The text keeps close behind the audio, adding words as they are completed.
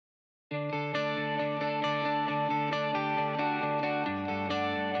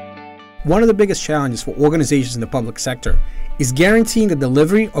One of the biggest challenges for organizations in the public sector is guaranteeing the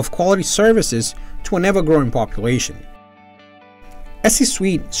delivery of quality services to an ever-growing population. SE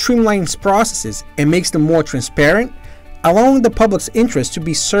Suite streamlines processes and makes them more transparent, allowing the public's interest to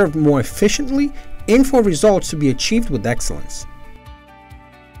be served more efficiently and for results to be achieved with excellence.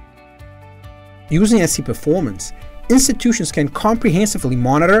 Using SE Performance, institutions can comprehensively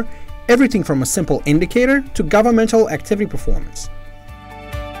monitor everything from a simple indicator to governmental activity performance.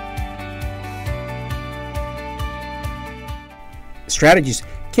 Strategies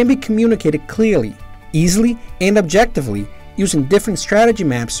can be communicated clearly, easily, and objectively using different strategy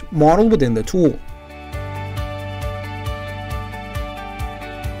maps modeled within the tool.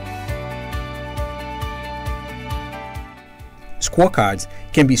 Scorecards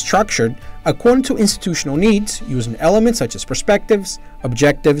can be structured according to institutional needs using elements such as perspectives,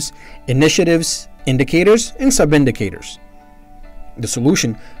 objectives, initiatives, indicators, and sub-indicators. The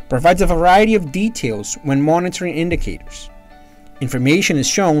solution provides a variety of details when monitoring indicators. Information is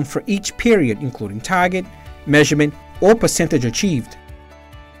shown for each period, including target, measurement, or percentage achieved.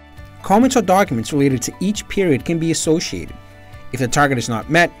 Comments or documents related to each period can be associated. If the target is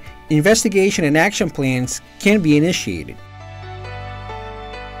not met, investigation and action plans can be initiated.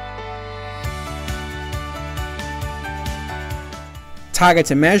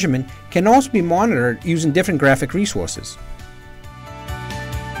 Targets and measurement can also be monitored using different graphic resources.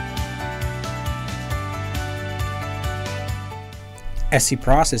 SE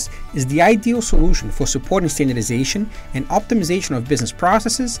Process is the ideal solution for supporting standardization and optimization of business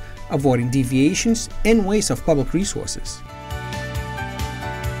processes, avoiding deviations and waste of public resources.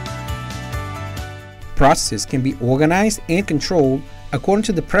 Processes can be organized and controlled according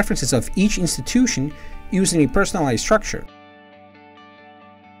to the preferences of each institution using a personalized structure.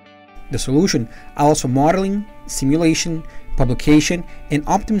 The solution allows for modeling, simulation, publication, and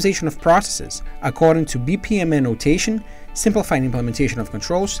optimization of processes according to BPMN notation, simplifying implementation of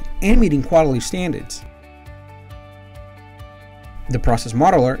controls, and meeting quality standards. The process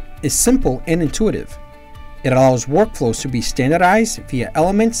modeler is simple and intuitive. It allows workflows to be standardized via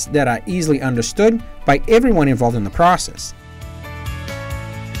elements that are easily understood by everyone involved in the process.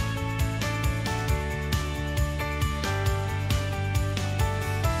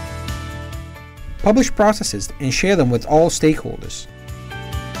 Publish processes and share them with all stakeholders.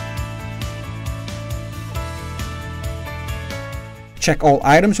 Check all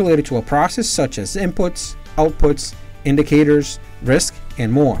items related to a process such as inputs, outputs, indicators, risk,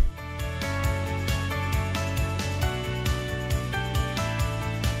 and more.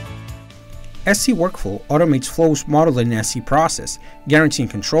 SE Workflow automates flows modeled in SE Process, guaranteeing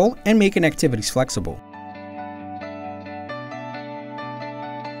control and making activities flexible.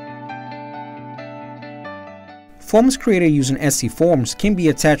 Forms created using SE Forms can be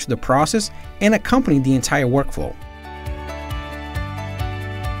attached to the process and accompany the entire workflow.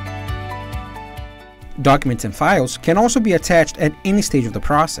 Documents and files can also be attached at any stage of the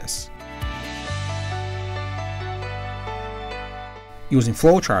process. Using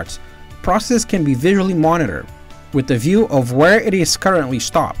flowcharts, processes can be visually monitored with the view of where it is currently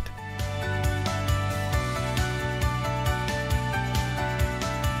stopped.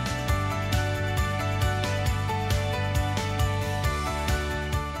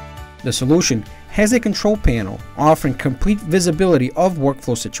 The solution has a control panel offering complete visibility of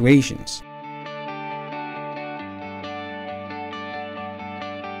workflow situations.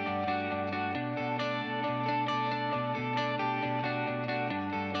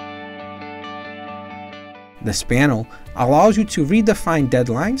 This panel allows you to redefine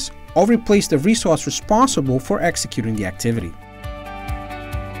deadlines or replace the resource responsible for executing the activity.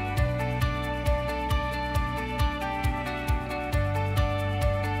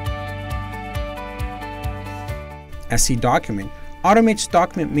 SE Document automates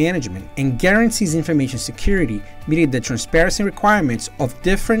document management and guarantees information security, meeting the transparency requirements of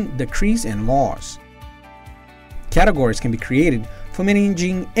different decrees and laws. Categories can be created for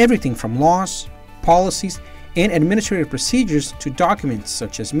managing everything from laws, policies, and administrative procedures to documents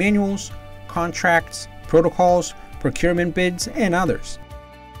such as manuals, contracts, protocols, procurement bids, and others.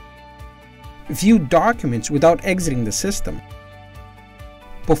 View documents without exiting the system.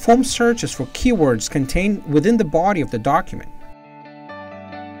 Perform searches for keywords contained within the body of the document.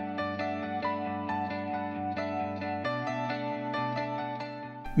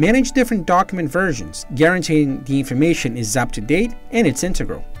 Manage different document versions, guaranteeing the information is up to date and it's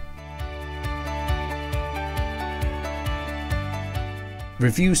integral.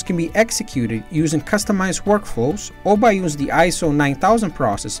 Reviews can be executed using customized workflows or by using the ISO 9000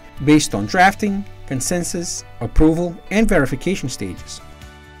 process based on drafting, consensus, approval, and verification stages.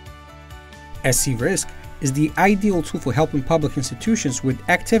 SC Risk is the ideal tool for helping public institutions with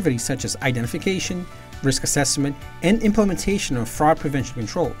activities such as identification, risk assessment, and implementation of fraud prevention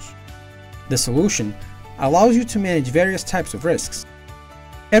controls. The solution allows you to manage various types of risks.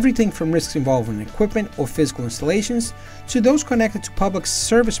 Everything from risks involving equipment or physical installations to those connected to public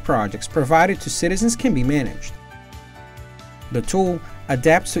service projects provided to citizens can be managed. The tool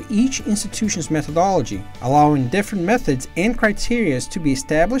adapts to each institution's methodology, allowing different methods and criteria to be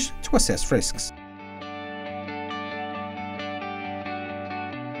established to assess risks.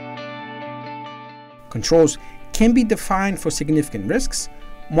 Controls can be defined for significant risks,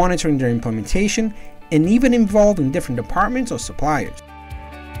 monitoring their implementation, and even involving different departments or suppliers.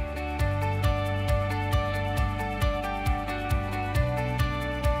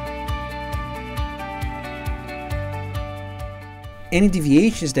 Any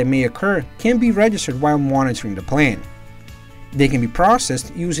deviations that may occur can be registered while monitoring the plan. They can be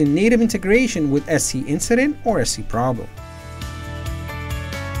processed using native integration with SC Incident or SC Problem.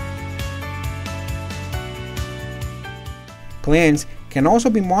 Plans can also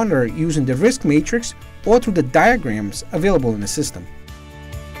be monitored using the risk matrix or through the diagrams available in the system.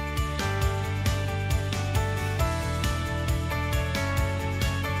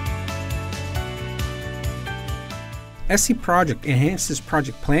 SC Project enhances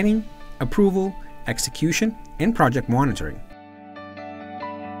project planning, approval, execution, and project monitoring.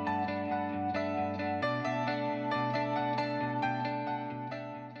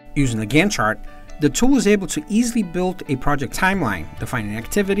 Using the Gantt chart, the tool is able to easily build a project timeline defining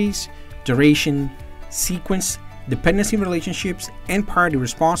activities, duration, sequence, dependency relationships, and party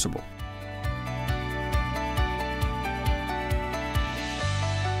responsible.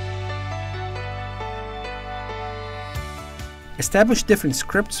 Establish different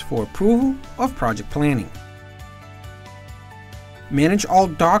scripts for approval of project planning. Manage all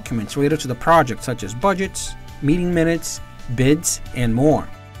documents related to the project such as budgets, meeting minutes, bids, and more.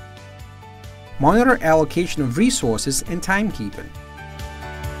 Monitor allocation of resources and timekeeping.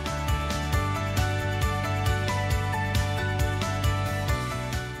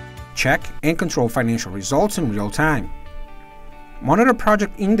 Check and control financial results in real time. Monitor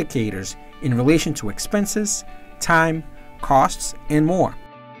project indicators in relation to expenses, time, costs, and more.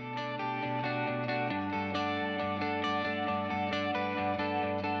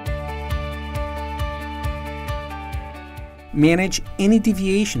 Manage any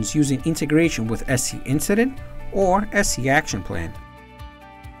deviations using integration with SC Incident or SC Action Plan.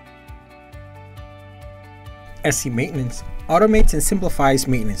 SC Maintenance automates and simplifies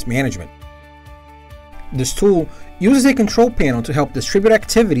maintenance management. This tool uses a control panel to help distribute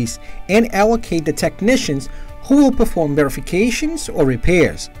activities and allocate the technicians who will perform verifications or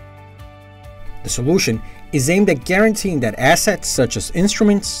repairs. The solution is aimed at guaranteeing that assets such as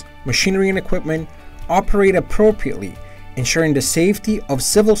instruments, machinery, and equipment operate appropriately, ensuring the safety of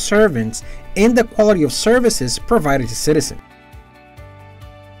civil servants and the quality of services provided to citizens.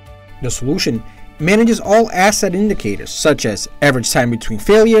 The solution manages all asset indicators such as average time between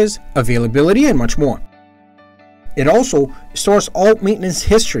failures, availability, and much more. It also stores all maintenance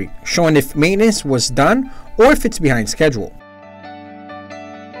history, showing if maintenance was done or if it's behind schedule.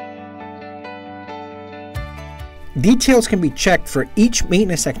 Details can be checked for each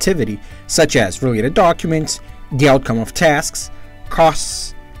maintenance activity, such as related documents, the outcome of tasks,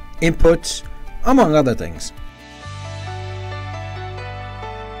 costs, inputs, among other things.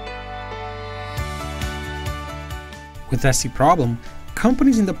 With SC Problem,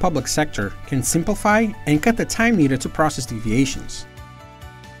 companies in the public sector can simplify and cut the time needed to process deviations.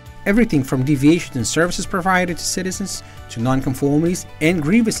 Everything from deviations in services provided to citizens to nonconformities and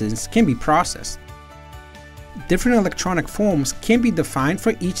grievances can be processed. Different electronic forms can be defined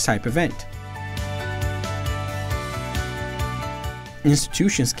for each type event.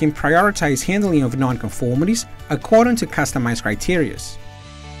 Institutions can prioritize handling of nonconformities according to customized criteria.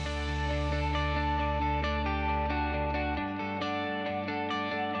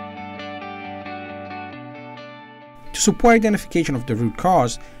 To support identification of the root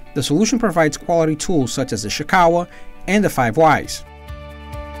cause, the solution provides quality tools such as the Shikawa and the 5 Whys.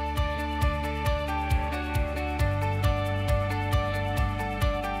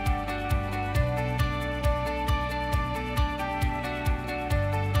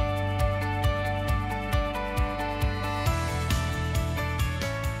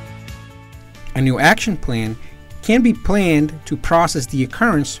 A new action plan can be planned to process the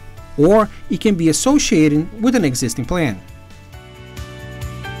occurrence, or it can be associated with an existing plan.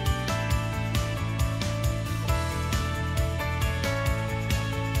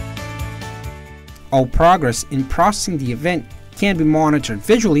 All progress in processing the event can be monitored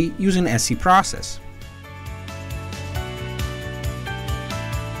visually using SC Process.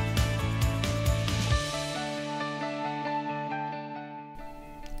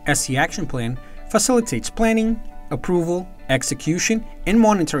 SC Action Plan facilitates planning, approval, execution, and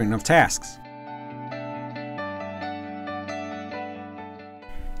monitoring of tasks.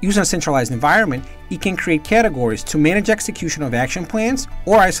 Using a centralized environment, it can create categories to manage execution of action plans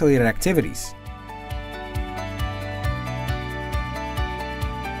or isolated activities.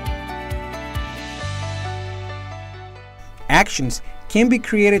 Actions can be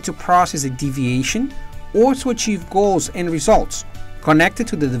created to process a deviation or to achieve goals and results connected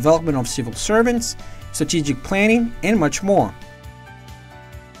to the development of civil servants, strategic planning, and much more.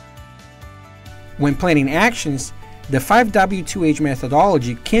 When planning actions, the 5W2H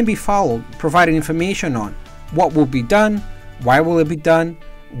methodology can be followed, providing information on what will be done, why will it be done,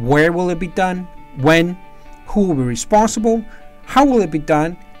 where will it be done, when, who will be responsible, how will it be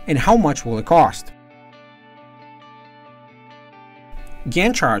done, and how much will it cost.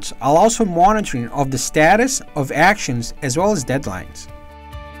 Gantt charts allow for monitoring of the status of actions as well as deadlines.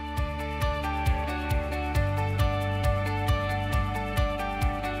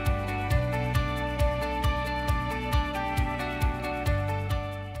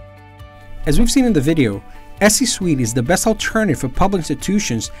 As we've seen in the video, SC Suite is the best alternative for public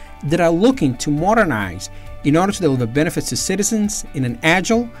institutions that are looking to modernize in order to deliver benefits to citizens in an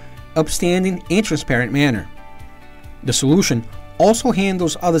agile, upstanding, and transparent manner. The solution also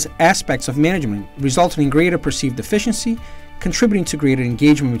handles other aspects of management, resulting in greater perceived efficiency, contributing to greater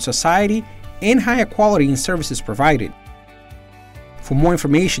engagement with society, and higher quality in services provided. For more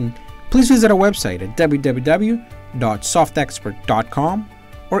information, please visit our website at www.softexpert.com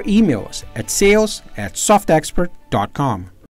or email us at sales@softexpert.com.